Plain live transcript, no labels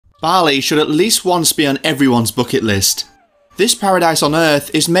Bali should at least once be on everyone's bucket list. This paradise on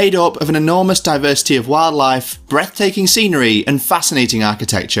Earth is made up of an enormous diversity of wildlife, breathtaking scenery, and fascinating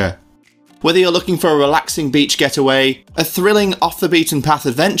architecture. Whether you're looking for a relaxing beach getaway, a thrilling off-the-beaten-path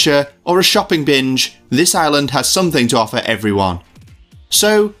adventure, or a shopping binge, this island has something to offer everyone.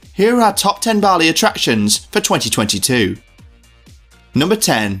 So, here are our top 10 Bali attractions for 2022. Number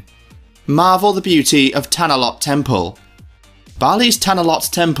 10. Marvel the beauty of Tanah Lot Temple. Bali's Tanah Lot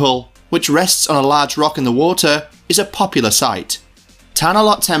Temple, which rests on a large rock in the water, is a popular sight. Tanah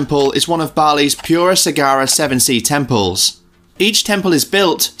Lot Temple is one of Bali's Pura Sagara 7-sea temples. Each temple is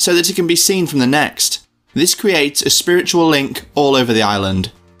built so that it can be seen from the next. This creates a spiritual link all over the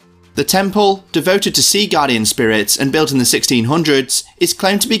island. The temple, devoted to sea guardian spirits and built in the 1600s, is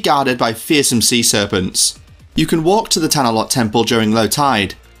claimed to be guarded by fearsome sea serpents. You can walk to the Tanah Lot Temple during low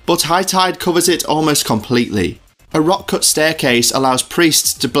tide, but high tide covers it almost completely. A rock-cut staircase allows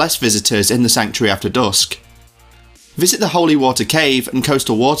priests to bless visitors in the sanctuary after dusk. Visit the Holy Water Cave and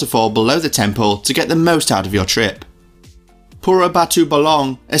coastal waterfall below the temple to get the most out of your trip. Pura Batu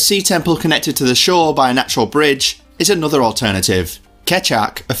Bolong, a sea temple connected to the shore by a natural bridge, is another alternative.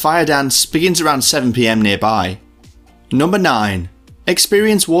 Kecak, a fire dance, begins around 7 PM nearby. Number 9.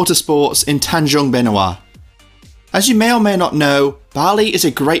 Experience water sports in Tanjung Benoa. As you may or may not know, Bali is a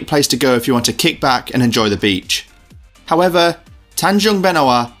great place to go if you want to kick back and enjoy the beach. However, Tanjung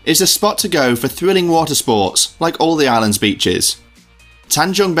Benoa is a spot to go for thrilling water sports like all the island's beaches.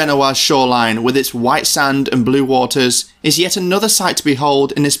 Tanjung Benoa's shoreline with its white sand and blue waters is yet another sight to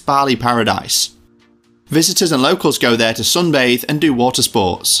behold in this Bali paradise. Visitors and locals go there to sunbathe and do water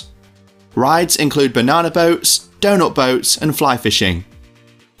sports. Rides include banana boats, donut boats and fly fishing.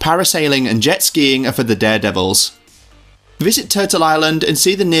 Parasailing and jet skiing are for the daredevils. Visit Turtle Island and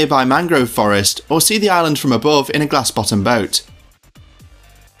see the nearby mangrove forest, or see the island from above in a glass-bottom boat.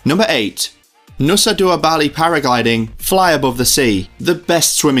 Number 8. Nusa Dua Paraglyding, fly above the sea, the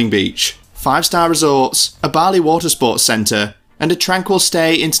best swimming beach, 5-star resorts, a Bali water sports centre, and a tranquil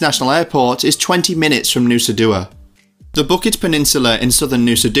stay international airport is 20 minutes from Nusa Dua. The Bukit Peninsula in southern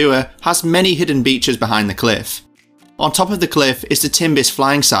Nusa Dua has many hidden beaches behind the cliff. On top of the cliff is the Timbis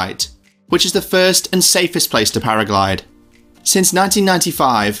flying site, which is the first and safest place to paraglide. Since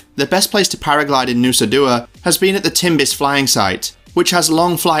 1995, the best place to paraglide in Nusa Dua has been at the Timbis flying site, which has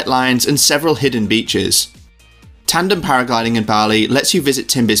long flight lines and several hidden beaches. Tandem paragliding in Bali lets you visit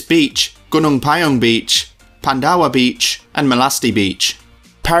Timbis Beach, Gunung Payung Beach, Pandawa Beach, and Melasti Beach.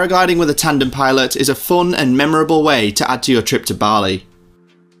 Paragliding with a tandem pilot is a fun and memorable way to add to your trip to Bali.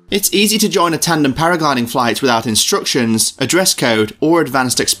 It's easy to join a tandem paragliding flight without instructions, a dress code, or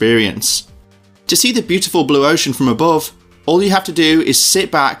advanced experience. To see the beautiful blue ocean from above, all you have to do is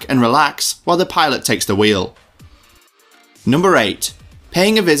sit back and relax while the pilot takes the wheel. Number 8.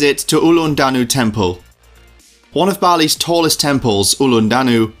 Paying a visit to Ulun Danu Temple. One of Bali's tallest temples, Ulun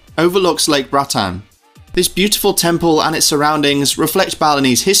Danu, overlooks Lake Bratan. This beautiful temple and its surroundings reflect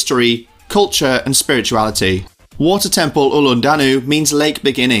Balinese history, culture and spirituality. Water Temple Ulun Danu means lake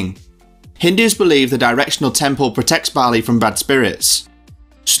beginning. Hindus believe the directional temple protects Bali from bad spirits.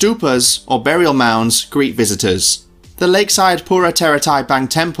 Stupas, or burial mounds, greet visitors. The lakeside Pura Teratai Bang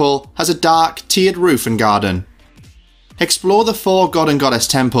Temple has a dark, tiered roof and garden. Explore the 4 god and goddess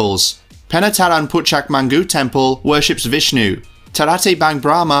temples. Penataran Puchak Mangu Temple worships Vishnu, Tarate Bang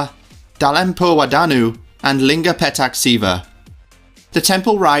Brahma, Dalempo Wadanu, and Linga Petak Siva. The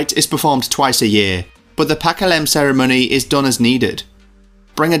temple rite is performed twice a year, but the Pakalem ceremony is done as needed.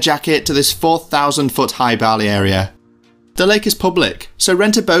 Bring a jacket to this 4,000-foot high Bali area. The lake is public, so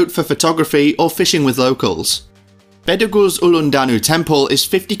rent a boat for photography or fishing with locals. Bedugul's Ulun Danu Temple is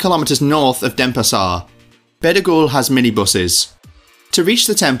 50 kilometers north of Denpasar. Bedugul has minibuses. To reach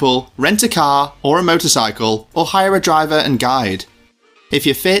the temple, rent a car or a motorcycle or hire a driver and guide. If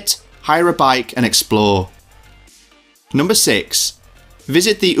you're fit, hire a bike and explore. Number 6.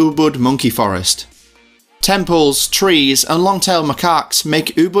 Visit the Ubud Monkey Forest. Temples, trees and long-tailed macaques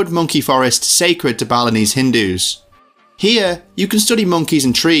make Ubud Monkey Forest sacred to Balinese Hindus. Here, you can study monkeys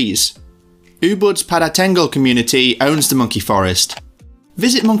and trees. Ubud's Padatengel community owns the monkey forest.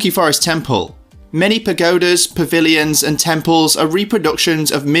 Visit Monkey Forest Temple. Many pagodas, pavilions and temples are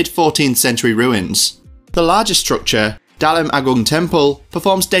reproductions of mid-14th century ruins. The largest structure, Dalem Agung Temple,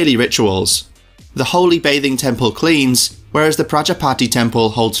 performs daily rituals. The Holy Bathing Temple cleans, whereas the Prajapati Temple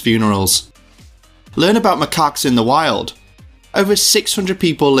holds funerals. Learn about macaques in the wild. Over 600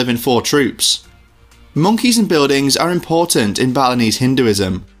 people live in 4 troops. Monkeys and buildings are important in Balinese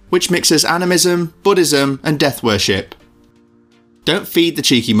Hinduism, which mixes animism, Buddhism and death worship. Don't feed the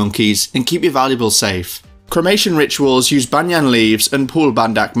cheeky monkeys and keep your valuables safe. Cremation rituals use banyan leaves and pool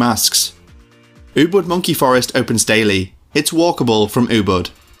bandak masks. Ubud Monkey Forest opens daily. It's walkable from Ubud.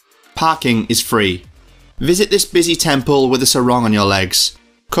 Parking is free. Visit this busy temple with a sarong on your legs.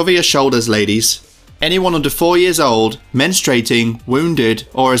 Cover your shoulders, ladies. Anyone under 4 years old, menstruating, wounded,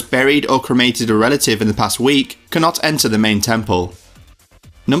 or has buried or cremated a relative in the past week cannot enter the main temple.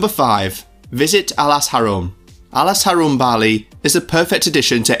 Number 5. Visit Alas Harum. Alas Harum, Bali is the perfect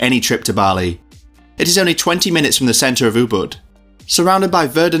addition to any trip to Bali. It is only 20 minutes from the centre of Ubud. Surrounded by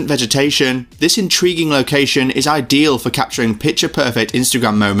verdant vegetation, this intriguing location is ideal for capturing picture-perfect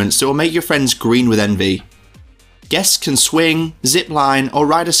Instagram moments that will make your friends green with envy. Guests can swing, zip line, or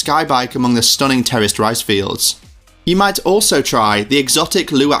ride a sky bike among the stunning terraced rice fields. You might also try the exotic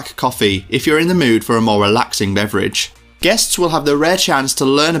luwak coffee if you're in the mood for a more relaxing beverage. Guests will have the rare chance to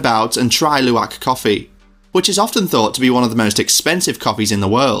learn about and try luwak coffee, which is often thought to be one of the most expensive coffees in the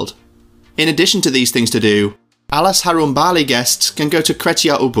world. In addition to these things to do, Alas Harum Bali guests can go to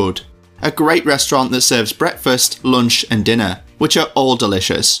Kretia Ubud, a great restaurant that serves breakfast, lunch and dinner, which are all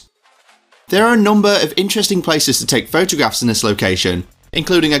delicious. There are a number of interesting places to take photographs in this location,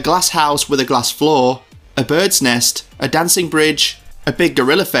 including a glass house with a glass floor, a bird's nest, a dancing bridge, a big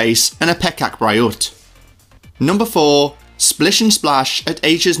gorilla face and a pekak brayut. Number 4. Splish and Splash at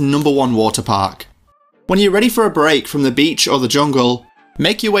Asia's #1 water park. When you're ready for a break from the beach or the jungle,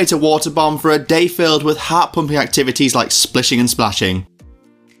 make your way to Waterbomb for a day filled with heart-pumping activities like splishing and splashing.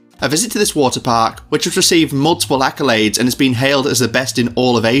 A visit to this water park, which has received multiple accolades and has been hailed as the best in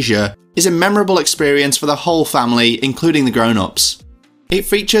all of Asia, is a memorable experience for the whole family, including the grown-ups. It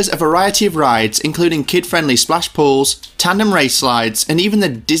features a variety of rides, including kid-friendly splash pools, tandem race slides, and even the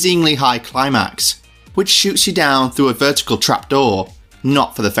dizzyingly high climax, which shoots you down through a vertical trapdoor,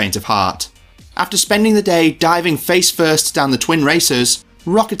 not for the faint of heart. After spending the day diving face-first down the twin racers,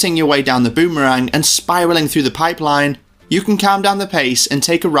 rocketing your way down the boomerang and spiralling through the pipeline, you can calm down the pace and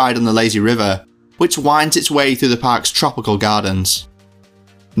take a ride on the lazy river, which winds its way through the park's tropical gardens.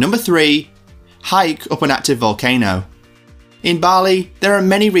 Number 3. Hike up an active volcano. In Bali, there are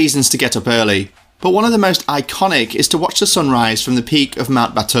many reasons to get up early, but one of the most iconic is to watch the sunrise from the peak of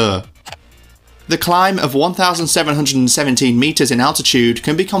Mount Batur. The climb of 1,717 meters in altitude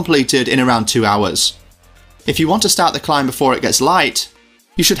can be completed in around 2 hours. If you want to start the climb before it gets light,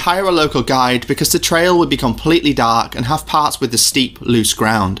 you should hire a local guide because the trail would be completely dark and have parts with the steep, loose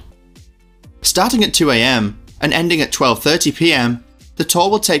ground. Starting at 2 AM and ending at 12:30 PM, the tour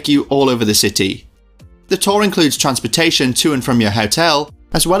will take you all over the city. The tour includes transportation to and from your hotel,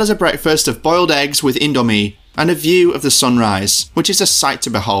 as well as a breakfast of boiled eggs with indomie and a view of the sunrise, which is a sight to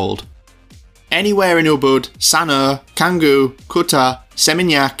behold. Anywhere in Ubud, Sanur, Canggu, Kuta,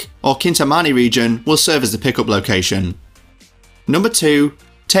 Seminyak or Kintamani region will serve as the pickup location. Number 2.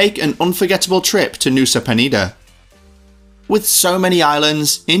 Take an unforgettable trip to Nusa Peniga. With so many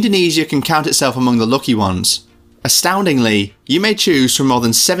islands, Indonesia can count itself among the lucky ones. Astoundingly, you may choose from more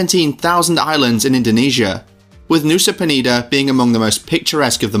than 17,000 islands in Indonesia, with Nusa Peniga being among the most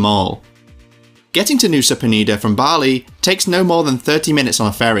picturesque of them all. Getting to Nusa Peniga from Bali takes no more than 30 minutes on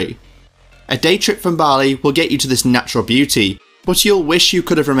a ferry. A day trip from Bali will get you to this natural beauty, but you'll wish you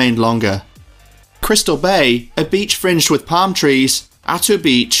could have remained longer. Crystal Bay, a beach fringed with palm trees, Atu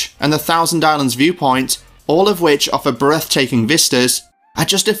Beach and the Thousand Islands viewpoint, all of which offer breathtaking vistas, are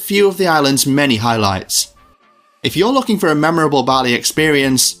just a few of the island's many highlights. If you're looking for a memorable Bali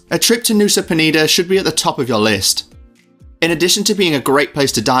experience, a trip to Nusa Peniga should be at the top of your list. In addition to being a great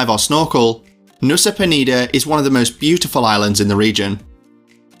place to dive or snorkel, Nusa Peniga is one of the most beautiful islands in the region.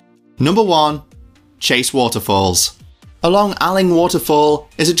 Number 1. Chase Waterfalls. Along Aling Waterfall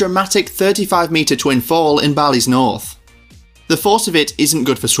is a dramatic 35-meter twin fall in Bali's north. The force of it isn't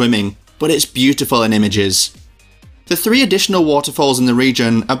good for swimming, but it's beautiful in images. The 3 additional waterfalls in the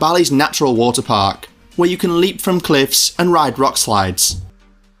region are Bali's natural water park, where you can leap from cliffs and ride rock slides.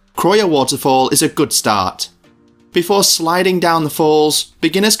 Kroya Waterfall is a good start. Before sliding down the falls,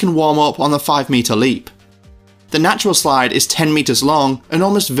 beginners can warm up on the 5-meter leap. The natural slide is 10 meters long and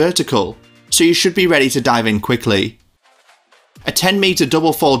almost vertical, so you should be ready to dive in quickly. A 10-meter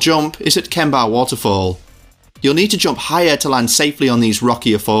double fall jump is at Kembar Waterfall. You'll need to jump higher to land safely on these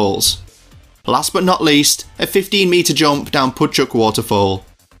rockier falls. Last but not least, a 15-meter jump down Puchuk Waterfall.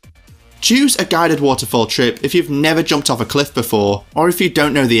 Choose a guided waterfall trip if you've never jumped off a cliff before, or if you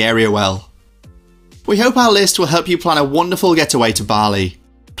don't know the area well. We hope our list will help you plan a wonderful getaway to Bali.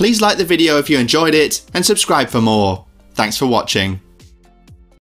 Please like the video if you enjoyed it, and subscribe for more. Thanks for watching.